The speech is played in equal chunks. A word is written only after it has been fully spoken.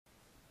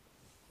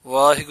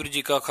Vaheguru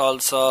Ji Ka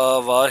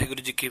Khalsa,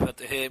 Vaheguru Ji Ki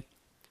Fateh.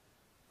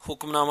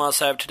 Hukamnama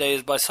Sahib today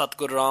is by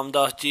Satguru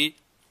Ramdas Ji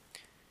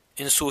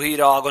in Soohee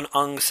Rag on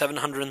Ang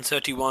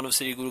 731 of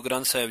Sri Guru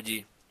Granth Sahib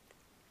Ji.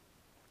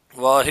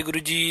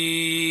 Vaheguru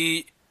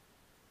Ji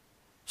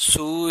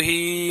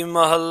Soohee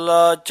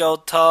Mahalla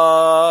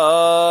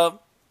Chautha.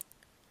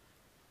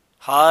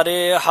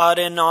 Hare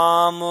Hare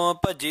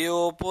Naam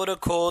Bhajio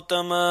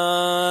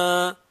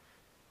Purkhotam.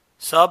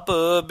 ਸਭ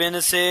ਬਿਨ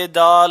ਸੇ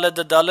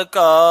ਦਾਲਦ ਦਲ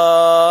ਕਾ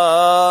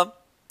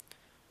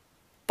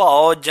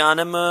ਭਉ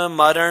ਜਨਮ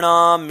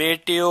ਮਰਣਾ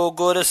ਮੇਟਿਓ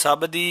ਗੁਰ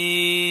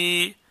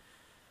ਸਬਦੀ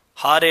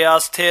ਹਰਿ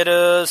ਅਸਥਿਰ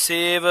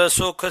save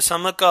ਸੁਖ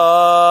ਸਮਕਾ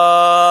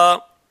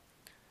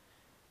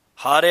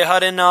ਹਰਿ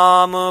ਹਰਿ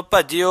ਨਾਮ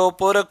ਭਜਿਓ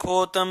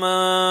ਪੁਰਖੋਤਮ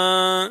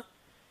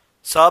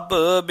ਸਭ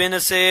ਬਿਨ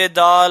ਸੇ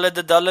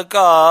ਦਾਲਦ ਦਲ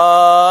ਕਾ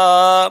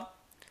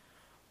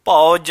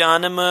ਭਉ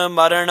ਜਨਮ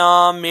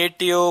ਮਰਣਾ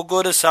ਮੇਟਿਓ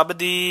ਗੁਰ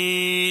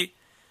ਸਬਦੀ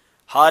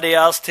ਹਰਿ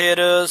ਅਸਥਿਰ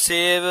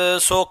ਸੇਵ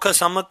ਸੁਖ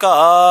ਸਮਕਾ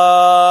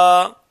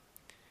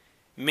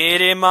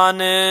ਮੇਰੇ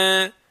ਮਨ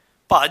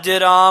ਭਜ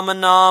ਰਾਮ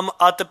ਨਾਮ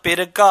ਅਤ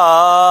ਪਿਰਕਾ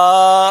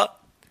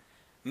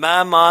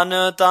ਮੈਂ ਮਨ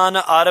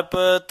ਤਨ ਅਰਪ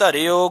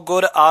ਧਰਿਓ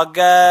ਗੁਰ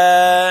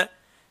ਆਗੈ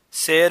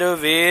ਸਿਰ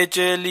ਵੇਚ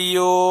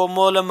ਲਿਓ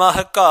ਮੁਲ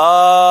ਮਹਕਾ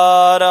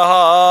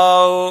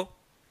ਰਹਾਉ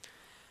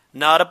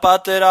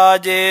ਨਰਪਤ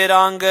ਰਾਜੇ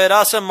ਰੰਗ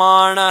ਰਸ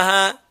ਮਾਣ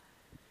ਹੈ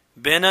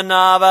ਬਿਨ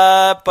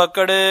ਨਾਵੈ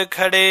ਪਕੜ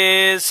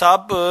ਖੜੇ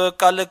ਸਭ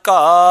ਕਲ ਕਾ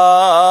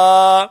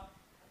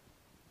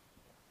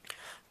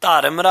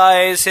ਧਰਮ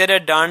ਰਾਏ ਸਿਰ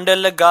ਡੰਡ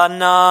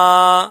ਲਗਾਨਾ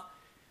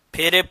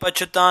ਫਿਰ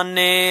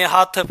ਪਛਤਾਨੇ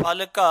ਹੱਥ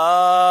ਫਲ ਕਾ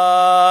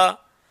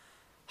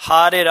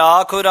ਹਾਰੇ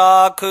ਰਾਖ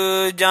ਰਾਖ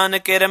ਜਨ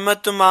ਕਿਰਮ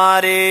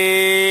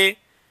ਤੁਮਾਰੇ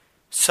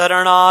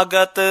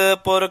ਸਰਣਾਗਤ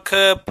ਪੁਰਖ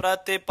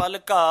ਪ੍ਰਤਿਪਲ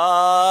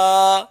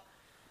ਕਾ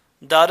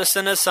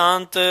ਦਰਸ਼ਨ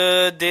ਸੰਤ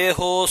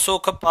ਦੇਹੋ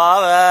ਸੁਖ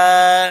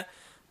ਪਾਵੈ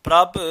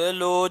ਪ੍ਰਭ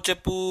ਲੋਚ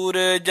ਪੂਰ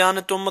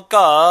ਜਨ ਤੁਮ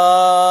ਕਾ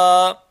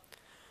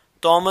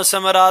ਤੁਮ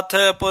ਸਮਰੱਥ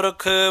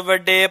ਪੁਰਖ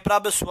ਵੱਡੇ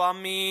ਪ੍ਰਭ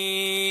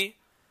ਸੁਆਮੀ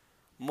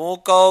ਮੋਹ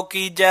ਕਉ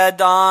ਕੀਜੈ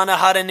ਦਾਨ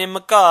ਹਰਿ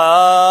ਨਿਮਕਾ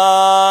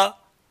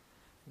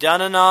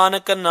ਜਨ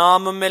ਨਾਨਕ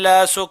ਨਾਮ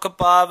ਮਿਲੈ ਸੁਖ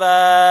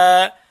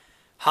ਪਾਵੈ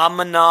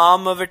ਹਮ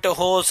ਨਾਮ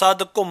ਵਿਟਹੋ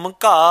ਸਦ ਘੁਮ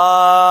ਕਾ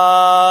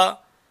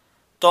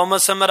ਤੁਮ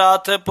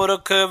ਸਮਰੱਥ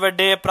ਪੁਰਖ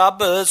ਵੱਡੇ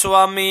ਪ੍ਰਭ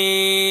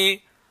ਸੁਆਮੀ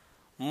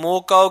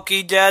ਮੋਹ ਕਉ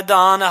ਕੀਜੈ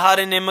ਦਾਨ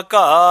ਹਰਿ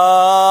ਨਿਮਕਾ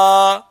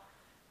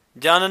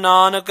ਜਨ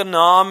ਨਾਨਕ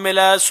ਨਾਮ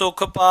ਮਿਲੈ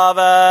ਸੁਖ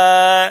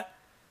ਪਾਵੈ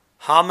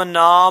ਹਮ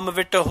ਨਾਮ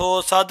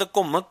ਵਿਟਹੋ ਸਦ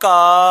ਘੁਮ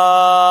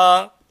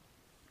ਕਾ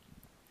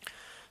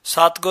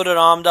Satguru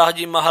Ramdas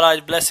Ji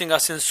Maharaj blessing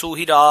us in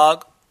Soohee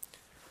Rag.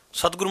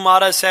 Satguru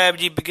Maharaj Sahib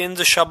Ji begins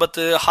the Shabad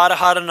Har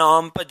Har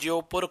Naam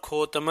Bhajio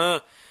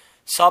Purkhotam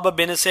Sab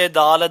Bin Se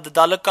Dalad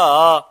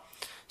Dalka.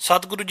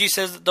 Satguru Ji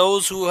says that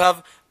those who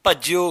have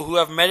bhajio, who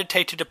have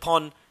meditated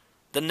upon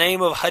the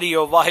name of Hari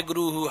or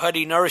Vaheguru, who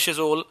Hari nourishes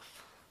all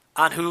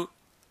and who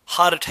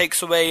Har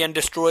takes away and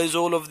destroys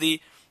all of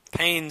the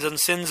pains and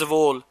sins of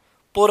all.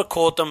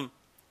 Purkhotam,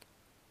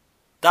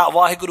 that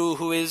Vaheguru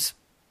who is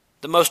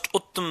the most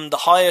Uttam, the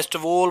highest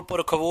of all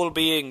Purkh of all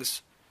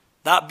beings,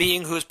 that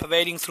being who is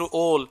pervading through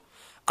all,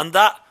 and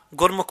that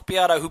Gurmukh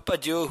Pyara who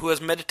bhajio, who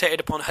has meditated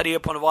upon Hari,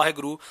 upon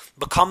Vaheguru,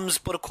 becomes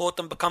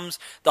Purkhotam, becomes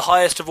the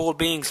highest of all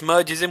beings,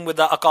 merges in with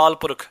that Akal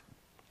Purkh,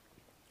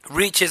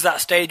 reaches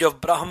that stage of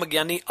Brahma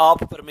Gyani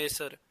Aap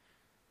Parmesar,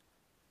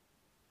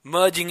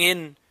 merging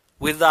in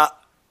with that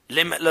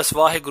limitless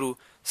Vaheguru.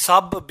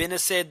 Sab bin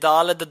se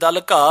dalad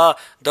dalka,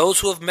 those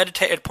who have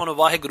meditated upon a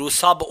Vaheguru,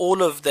 sab,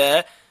 all of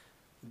their,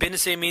 bin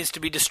se means to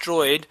be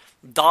destroyed,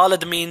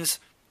 dalad means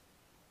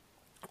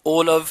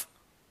all of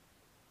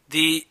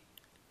the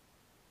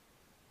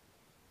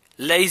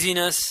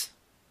laziness,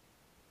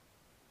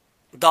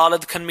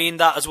 dalad can mean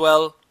that as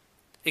well.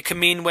 It can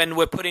mean when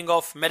we're putting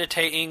off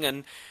meditating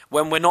and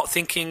when we're not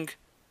thinking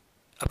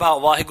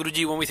about Vaheguru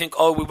Ji, when we think,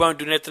 oh, we won't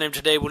do Nityanem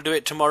today, we'll do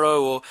it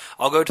tomorrow, or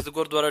I'll go to the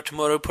Gurdwara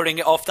tomorrow, putting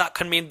it off, that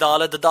can mean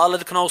dalad. The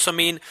dalad can also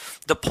mean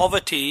the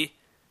poverty,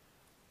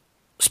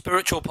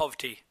 spiritual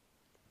poverty.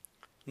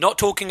 Not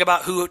talking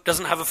about who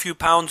doesn't have a few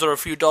pounds or a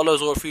few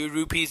dollars or a few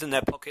rupees in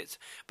their pockets,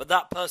 but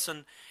that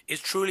person is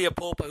truly a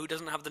pauper who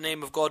doesn't have the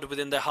name of God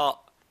within their heart.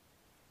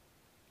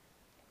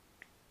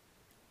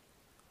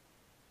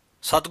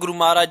 Satguru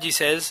Maharaj Ji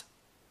says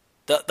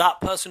that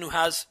that person who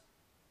has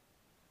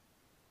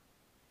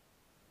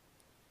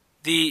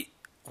the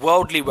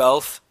worldly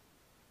wealth,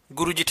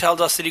 Guruji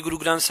tells us, Sri Guru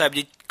Granth Sahib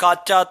Ji,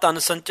 Kacha tan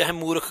sanchah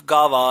murkh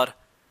gawar,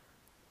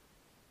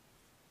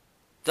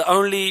 that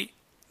only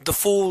the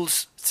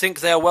fools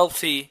think they are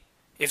wealthy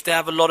if they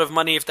have a lot of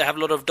money, if they have a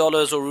lot of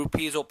dollars or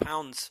rupees or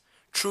pounds.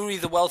 Truly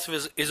the wealth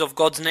is of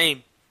God's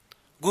name.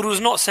 Guru is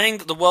not saying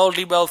that the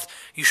worldly wealth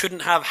you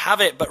shouldn't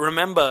have it, but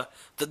remember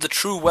that the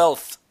true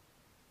wealth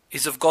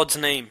is of God's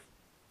name.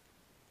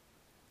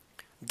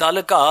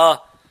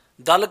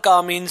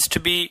 Dalka means to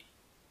be,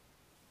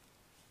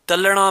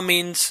 dalana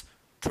means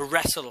to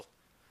wrestle.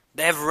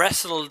 They have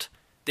wrestled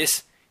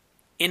this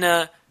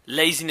inner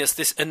laziness,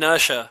 this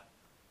inertia.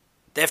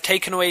 They have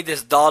taken away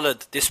this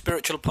dalad, this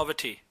spiritual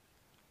poverty.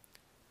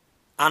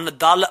 And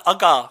Dal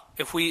Aga,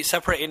 if we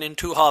separate it in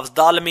two halves,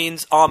 Dal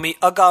means army,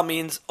 Aga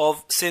means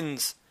of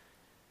sins.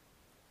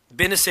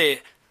 Binase,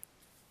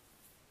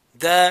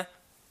 their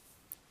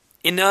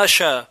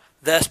inertia,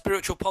 their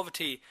spiritual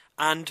poverty,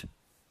 and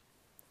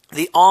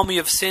the army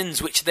of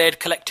sins which they had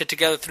collected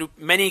together through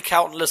many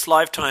countless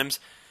lifetimes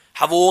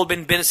have all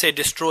been Binase,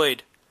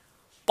 destroyed.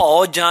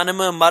 Pao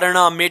Janama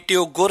Marana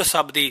Metyo Gur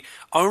Sabdi.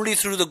 Only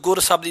through the Gur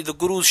Sabdi, the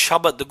Guru's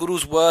Shabad, the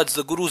Guru's words,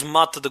 the Guru's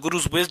Mat, the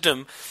Guru's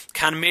wisdom,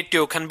 can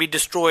be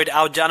destroyed.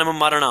 Our Janama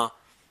Marana,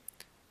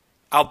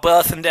 our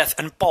birth and death,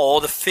 and Pao,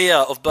 the fear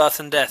of birth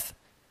and death,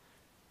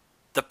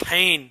 the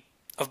pain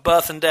of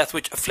birth and death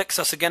which afflicts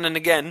us again and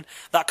again,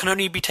 that can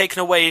only be taken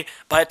away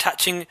by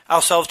attaching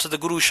ourselves to the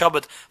Guru's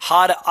Shabad.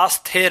 Har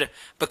Asthir,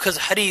 because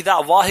Hari,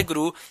 that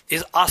Vaheguru,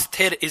 is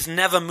Asthir, is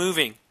never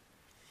moving,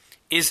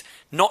 is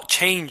not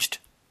changed,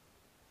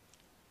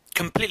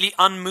 completely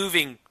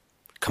unmoving,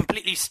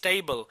 completely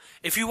stable.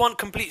 If you want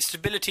complete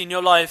stability in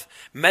your life,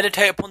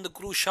 meditate upon the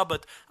Guru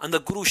Shabad, and the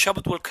Guru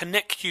Shabad will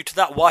connect you to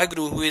that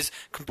Vaheguru who is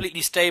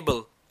completely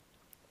stable.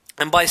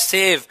 And by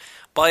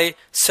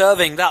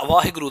serving that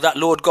Vaheguru, that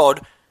Lord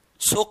God,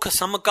 Sukha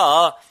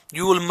Samaka,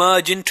 you will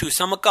merge into.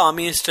 Samaka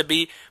means to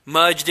be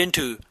merged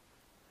into.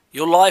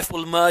 Your life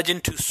will merge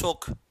into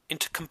Sukh,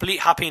 into complete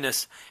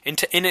happiness,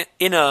 into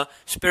inner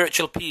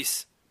spiritual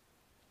peace.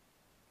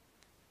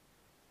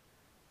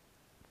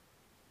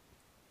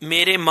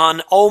 Mere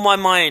man, oh my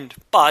mind,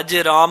 Bhaj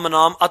Ram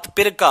Naam At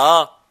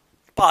Pirka.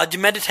 Bhaj,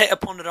 meditate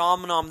upon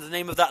Ram Naam, the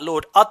name of that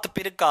Lord. At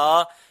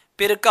Pirka.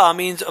 Pirka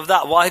means of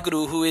that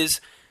Vaheguru who is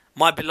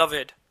my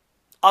beloved.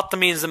 At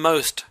means the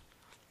most.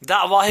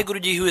 That Vaheguru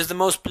Ji who is the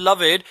most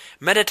beloved,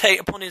 meditate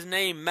upon his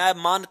name.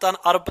 Main man tan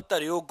arp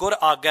taryo gur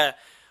aage.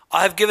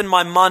 I have given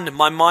my man,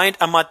 my mind,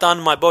 and my tan,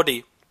 my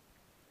body.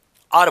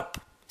 Arp,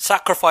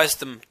 sacrifice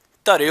them.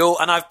 Taryo,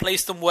 and I've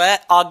placed them where?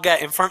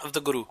 Aage, in front of the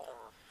Guru.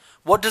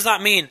 What does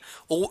that mean?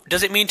 Or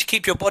does it mean to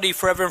keep your body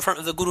forever in front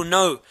of the Guru?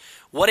 No.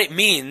 What it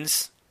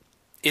means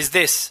is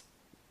this,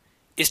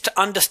 is to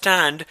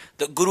understand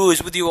that Guru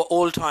is with you at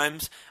all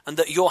times, and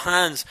that your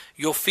hands,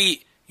 your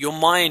feet, your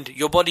mind,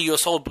 your body, your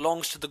soul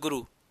belongs to the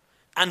Guru.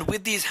 And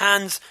with these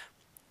hands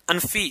and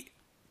feet,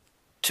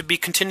 to be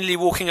continually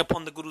walking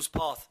upon the Guru's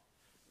path.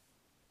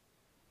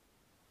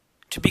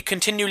 To be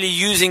continually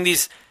using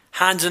these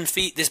hands and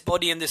feet, this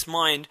body and this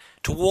mind,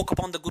 to walk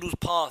upon the Guru's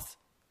path,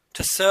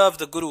 to serve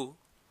the Guru.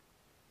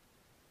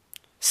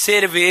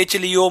 Sir vech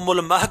liyo mul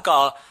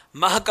mahka.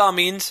 Mahka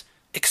means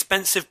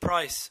expensive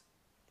price.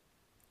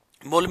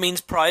 Mul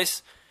means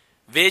price.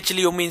 Vech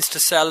liyo means to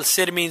sell.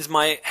 Sir means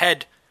my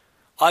head.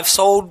 I've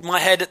sold my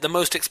head at the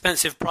most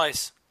expensive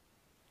price.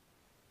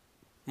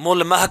 Mul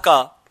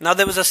mahka. Now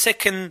there was a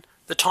Sikh in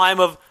the time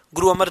of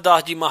Guru Amar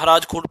Das Ji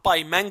Maharaj called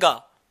Bhai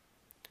Menga.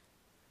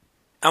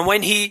 And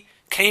when he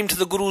came to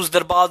the Guru's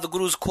darbar, the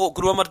Guru's court,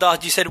 Guru Amar Das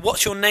Ji said,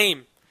 "What's your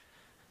name?"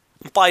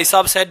 And Bhai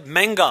Sahib said,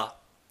 "Menga."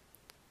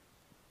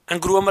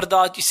 And Guru Amar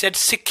Das Ji said,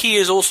 "Sikhi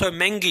is also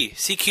Mengi.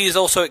 Sikhi is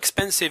also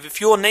expensive. If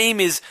your name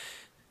is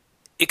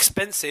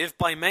expensive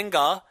by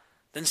Menga,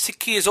 then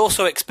Sikhi is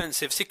also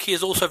expensive. Sikhi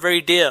is also very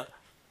dear."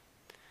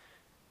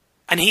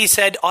 And he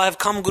said, "I have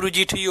come,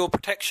 Guruji, to your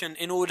protection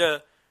in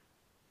order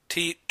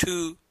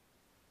to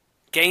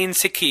gain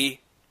Sikhi.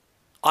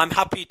 I'm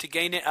happy to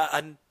gain it at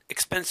an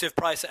expensive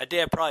price, at a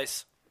dear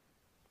price."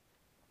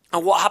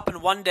 And what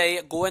happened one day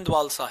at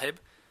Goindwal Sahib,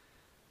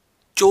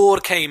 Chor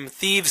came,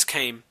 thieves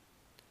came.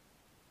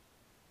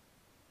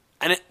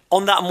 And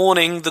on that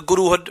morning, the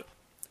Guru had,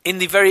 in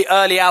the very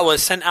early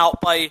hours, sent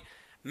out by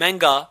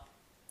Menga,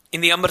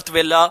 in the Amrit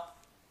Vela,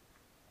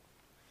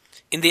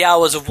 in the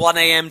hours of 1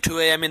 a.m., 2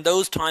 a.m., in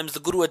those times, the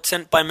Guru had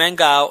sent by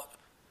Menga out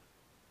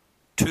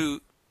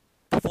to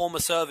perform a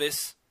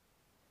service,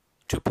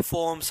 to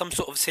perform some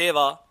sort of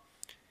seva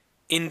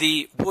in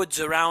the woods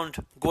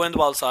around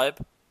Goindwal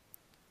Sahib.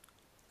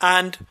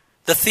 And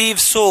the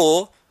thieves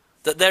saw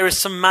that there is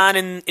some man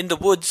in the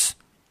woods,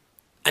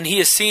 and he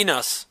has seen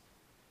us.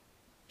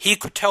 He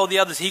could tell the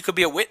others, he could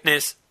be a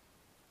witness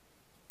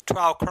to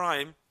our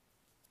crime.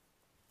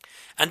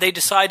 And they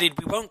decided,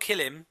 we won't kill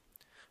him,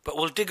 but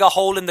we'll dig a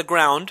hole in the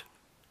ground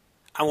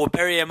and we'll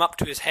bury him up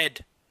to his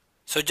head.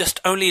 So just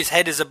only his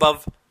head is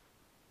above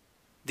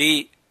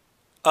the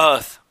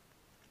earth.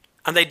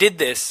 And they did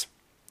this.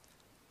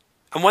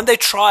 And when they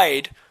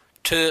tried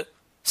to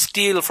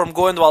steal from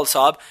Goindwal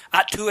Sahib,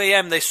 at 2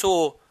 a.m. they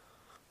saw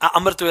at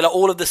Amritwala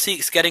all of the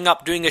Sikhs getting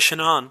up, doing a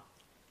shanaan,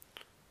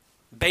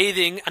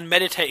 bathing and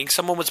meditating.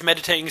 Someone was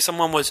meditating,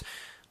 someone was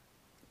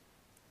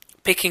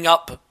picking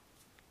up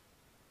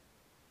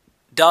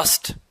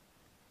dust,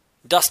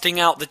 dusting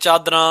out the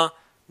chadra,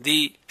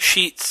 the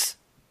sheets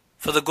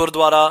for the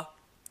Gurdwara.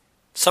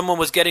 Someone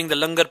was getting the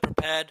langar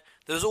prepared.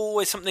 There was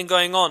always something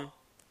going on.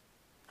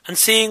 And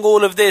seeing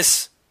all of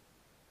this,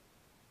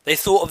 they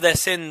thought of their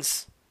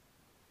sins.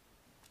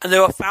 And they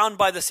were found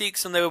by the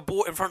Sikhs and they were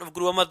brought in front of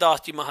Guru Amar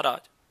Das Ji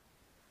Maharaj.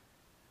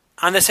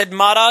 And they said,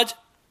 "Maharaj,"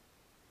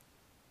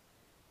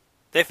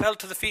 they fell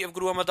to the feet of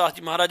Guru Amar Das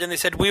Ji Maharaj and they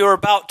said, "We were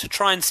about to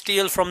try and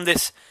steal from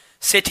this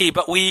city,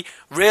 but we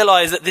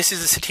realize that this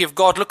is the city of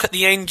God. Look at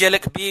the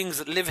angelic beings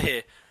that live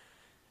here,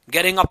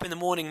 getting up in the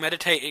morning,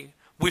 meditating.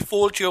 We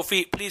fall to your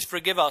feet, please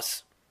forgive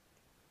us.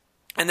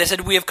 And they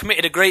said, we have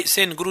committed a great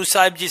sin. Guru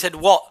Sahib Ji said,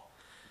 what?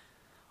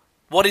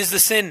 What is the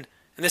sin?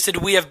 And they said,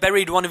 we have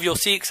buried one of your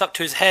Sikhs up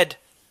to his head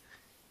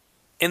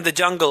in the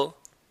jungle.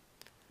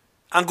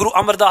 And Guru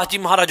Amar Das Ji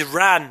Maharaj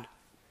ran.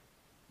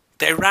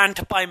 They ran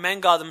to Bhai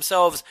Menga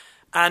themselves,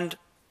 and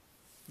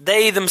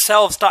they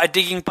themselves started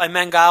digging Bhai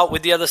Menga out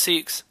with the other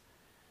Sikhs.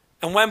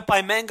 And when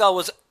Bhai Menga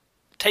was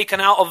taken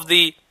out of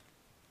the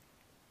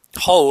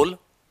hole,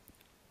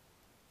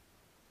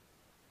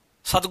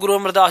 Sadhguru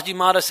Amar Das Ji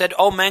Maharaj said,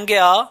 "Oh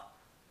Menga,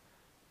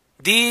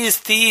 these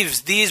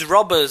thieves, these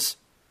robbers,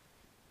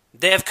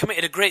 they have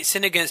committed a great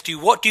sin against you.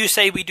 What do you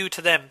say we do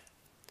to them?"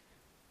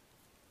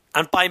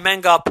 And Bhai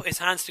Menga put his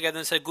hands together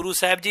and said, "Guru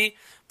Sahib Ji,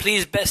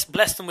 please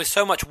bless them with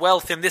so much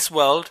wealth in this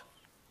world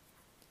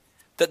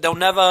that they'll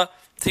never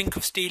think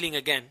of stealing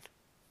again."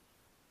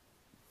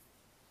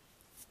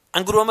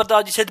 And Guru Amar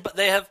Das Ji said, "But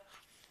they have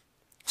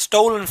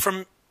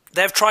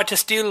they have tried to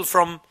steal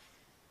from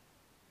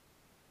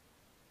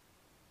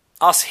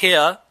us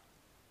here,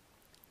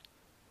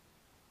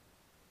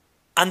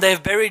 and they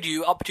have buried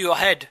you up to your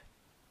head.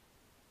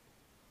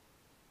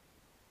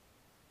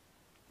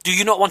 Do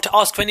you not want to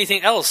ask for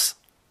anything else?"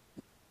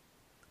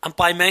 And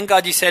Bhai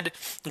Menga Ji said,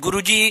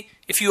 "Guruji,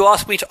 if you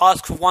ask me to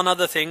ask for one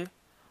other thing,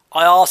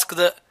 I ask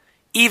that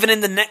even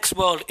in the next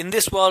world, in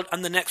this world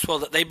and the next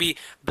world, that they be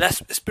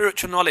blessed with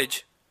spiritual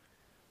knowledge,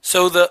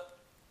 so that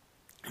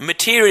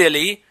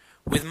materially,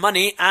 with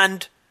money,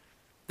 and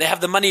they have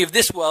the money of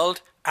this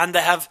world, and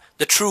they have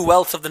the true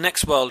wealth of the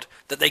next world,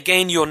 that they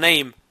gain your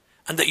name,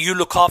 and that you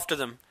look after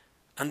them,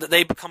 and that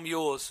they become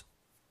yours."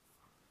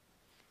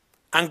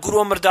 And Guru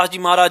Amar Das Ji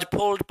Maharaj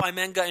pulled Bhai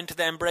Menga into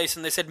their embrace,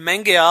 and they said,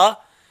 "Menga,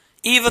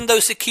 even though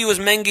Sikhi was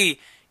mengi,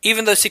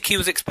 even though Sikhi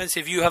was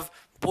expensive, you have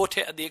bought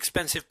it at the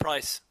expensive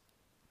price."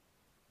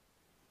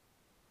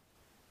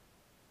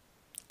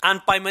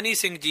 And Bhai Mani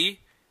Singh Ji,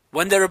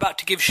 when they're about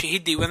to give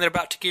shahidi, when they're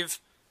about to give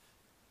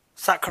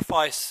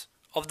sacrifice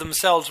of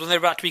themselves, when they're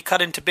about to be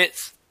cut into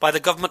bits by the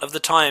government of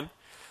the time,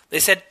 they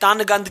said, "Tan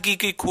gandgi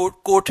ki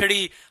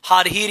kothadi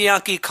har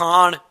hiryan ki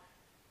khan,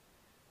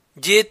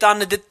 je tan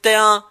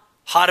dittyan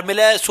har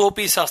mile so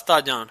pi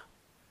sasta jaan."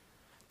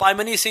 Bhai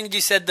Mani Singh Ji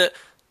said that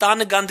Tan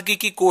gandgi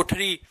ki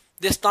kothari,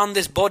 this tan,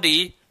 this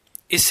body,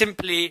 is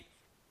simply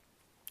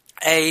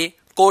a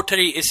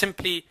kothari, is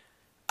simply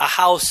a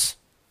house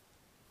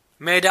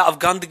made out of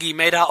gandgi,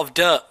 made out of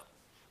dirt.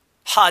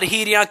 Har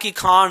hiryan ki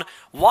khan,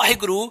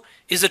 Vaheguru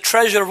is the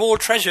treasure of all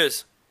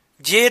treasures.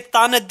 Je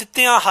tan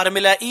dittyan har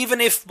mila, even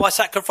if by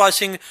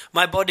sacrificing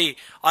my body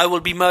I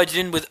will be merged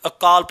in with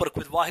Akal Purkh,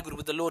 with Vaheguru,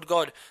 with the Lord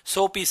God,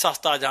 so pi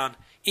sasta jaan,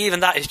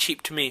 even that is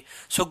cheap to me.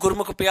 So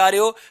Gurmukh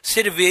Pyareo,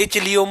 sir vech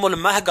liyo mul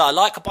mahga,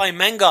 like Bhai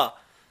Menga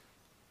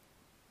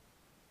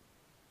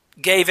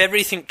gave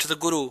everything to the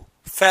Guru,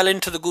 fell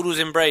into the Guru's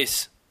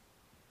embrace.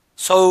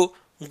 So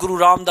Guru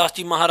Ram Das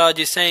Ji Maharaj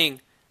is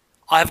saying,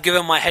 "I have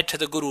given my head to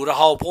the Guru."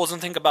 Rahao, pause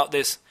and think about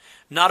this.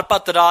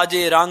 Narpat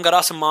Raje Rang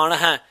Ras Maan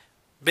hai,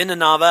 bin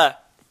Nava.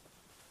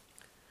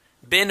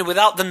 Bin,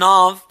 without the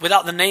Nav,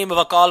 without the name of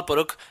Akal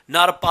Purkh,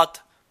 Narpat,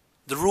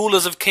 the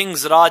rulers of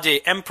kings,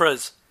 Raje,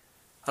 emperors,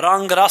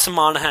 Rang Ras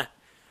Maan hai.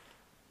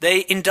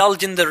 They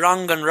indulge in the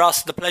Rang and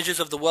Ras, the pleasures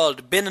of the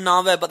world. Bin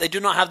Nava, but they do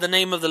not have the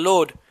name of the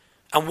Lord.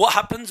 And what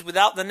happens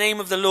without the name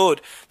of the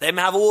Lord? They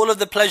may have all of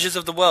the pleasures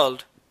of the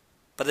world,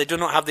 but they do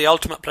not have the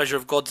ultimate pleasure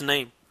of God's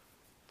name.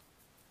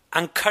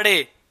 And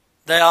khade,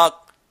 they are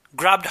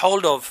grabbed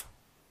hold of,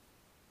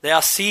 they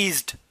are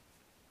seized.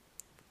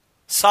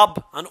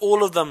 Sab, and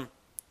all of them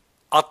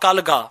are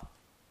kalga.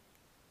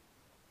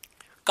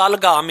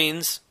 Kalga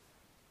means,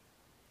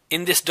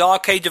 in this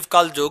dark age of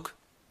Kaljug,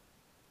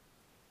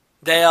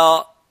 they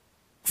are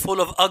full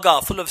of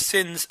aga, full of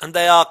sins, and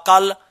they are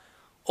kal,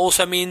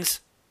 also means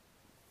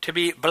to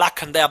be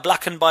blackened. They are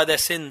blackened by their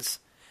sins.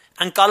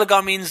 And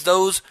kalga means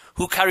those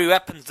who carry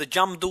weapons, the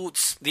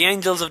jamdoots, the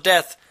angels of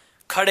death.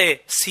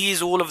 Khade,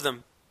 seize all of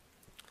them.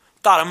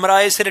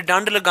 Dharamraye sir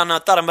dand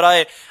lagana,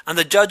 Dharamraye, and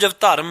the judge of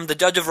Dharam, the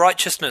judge of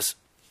righteousness.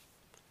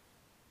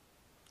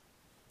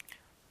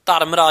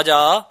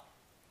 Dharamraja,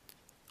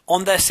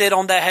 on their sir,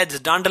 on their heads,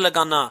 dand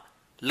lagana.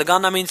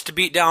 Lagana means to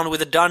beat down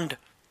with a dand.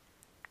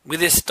 With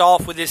his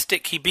staff, with his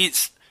stick, he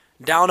beats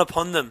down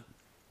upon them.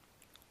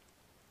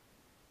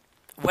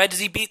 Where does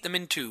he beat them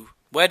into?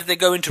 Where do they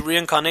go into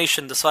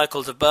reincarnation, the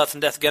cycles of birth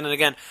and death again and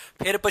again?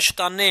 Phir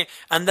pashtane,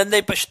 and then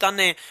they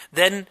pashtane,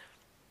 then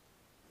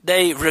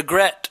they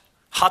regret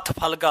hat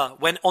phalga,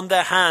 when on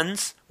their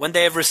hands, when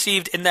they have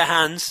received in their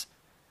hands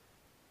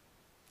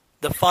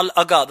the fal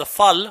aga, the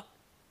fal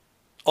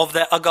of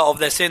their aga, of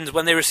their sins,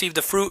 when they receive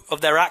the fruit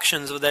of their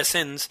actions, of their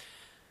sins,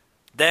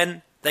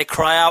 then they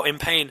cry out in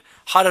pain,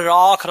 Har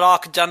rakh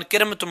rakh jan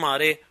kirm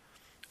tumhare,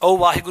 O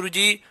Vaheguru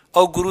Ji,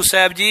 O Guru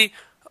Sahib Ji,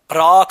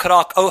 Rakh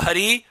rakh, O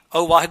Hari,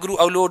 O Vaheguru,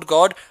 O Lord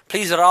God,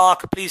 please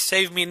rakh, please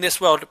save me in this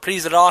world,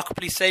 please rakh,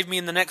 please save me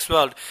in the next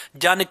world.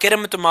 Jan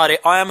kirm tumhare,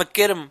 I am a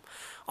kirm,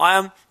 I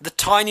am the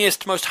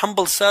tiniest, most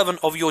humble servant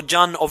of your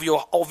Jan, of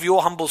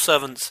your humble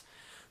servants.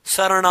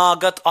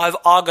 Saranagat,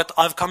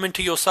 I've come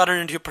into your saran,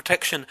 into your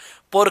protection.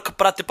 Purkh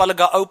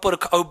Pratipalga, O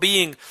Purkh, O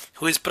being,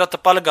 who is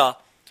Pratipalga,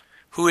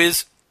 who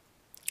is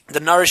the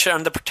nourisher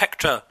and the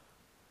protector.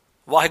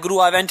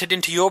 Vaheguru, I've entered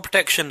into your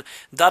protection.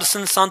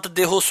 Darshan Sant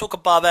Deho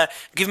Sukh Pave.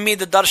 Give me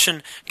the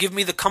darshan, give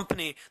me the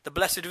company, the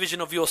blessed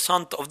vision of your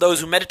Sant, of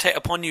those who meditate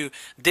upon you.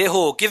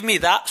 Deho, give me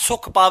that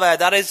Sukh Pave.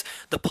 That is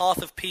the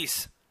path of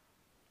peace.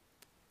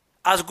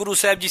 As Guru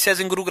Sahib Ji says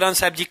in Guru Granth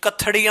Sahib Ji,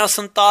 Kathadiyan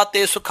Santa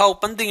Te Sukha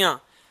Upandiyan.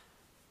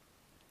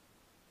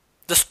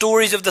 The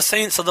stories of the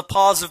saints are the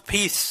paths of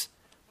peace.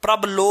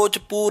 Prabh Loj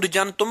Pur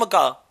Jan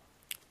Tumka.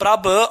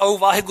 Prabh, O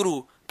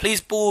Vaheguru, please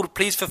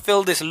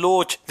fulfill this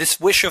loj, this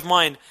wish of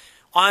mine.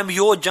 I am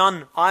your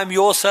Jan, I am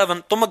your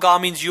servant. Tumga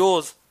means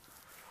yours.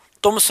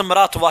 Tum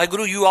Samrat,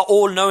 Vaheguru, you are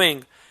all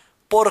knowing.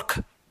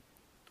 Purkh,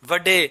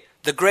 Vade,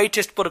 the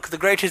greatest Purkh, the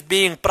greatest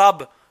being.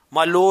 Prabh,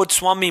 my Lord,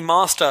 Swami,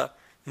 Master.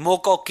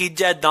 Moko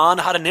Kijai Dan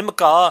Har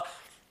Nimka.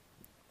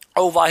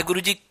 Oh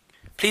Vaheguru Ji,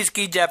 please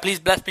Kijai, please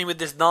bless me with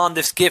this Dan,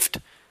 this gift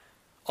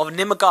of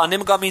Nimka.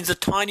 Nimka means the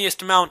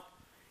tiniest amount,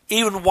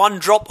 even one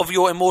drop of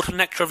your immortal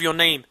nectar of your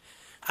name.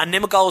 And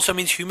Nimka also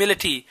means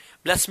humility.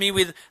 Bless me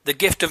with the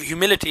gift of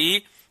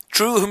humility,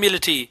 true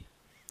humility.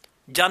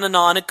 Jan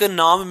Nanak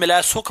Naam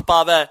Mila Sukh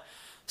Pave.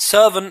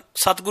 Servant,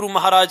 Satguru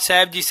Maharaj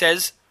Sahib Ji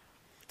says,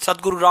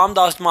 Satguru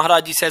Ramdas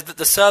Maharaj Ji says that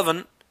the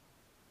servant,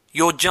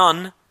 your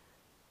Jan,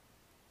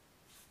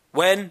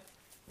 when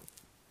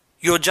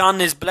your Jan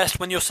is blessed,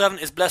 when your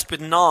servant is blessed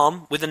with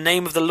Naam, with the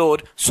name of the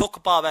Lord,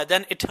 Sukh Pave,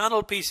 then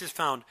eternal peace is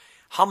found.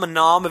 Hum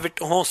Naam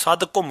Vitho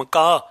Sad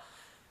Kumka.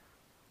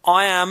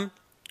 I am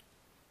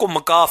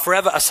Kumka,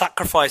 forever a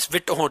sacrifice,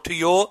 Vitho, to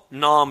your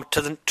Naam,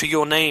 to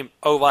your name,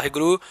 O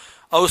Vaheguru.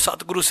 O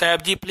Satguru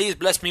Sahib Ji, please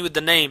bless me with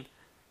the name.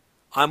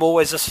 I am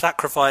always a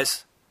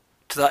sacrifice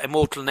to that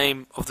immortal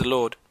name of the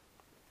Lord.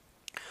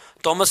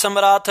 Tom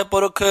Samrat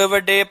Purkh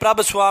Vade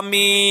Prabh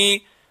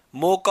Swami.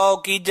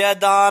 Mokau ki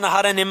jaidan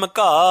har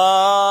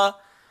nimka.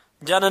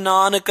 Jan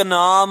Nanak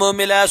naam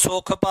mile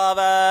sukh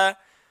pave.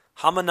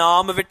 Hum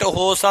naam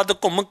vitho sad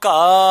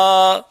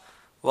kumka.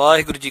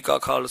 Vaheguru Ji ka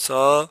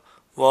Khalsa,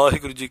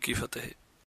 Vaheguru Ji ki Fateh.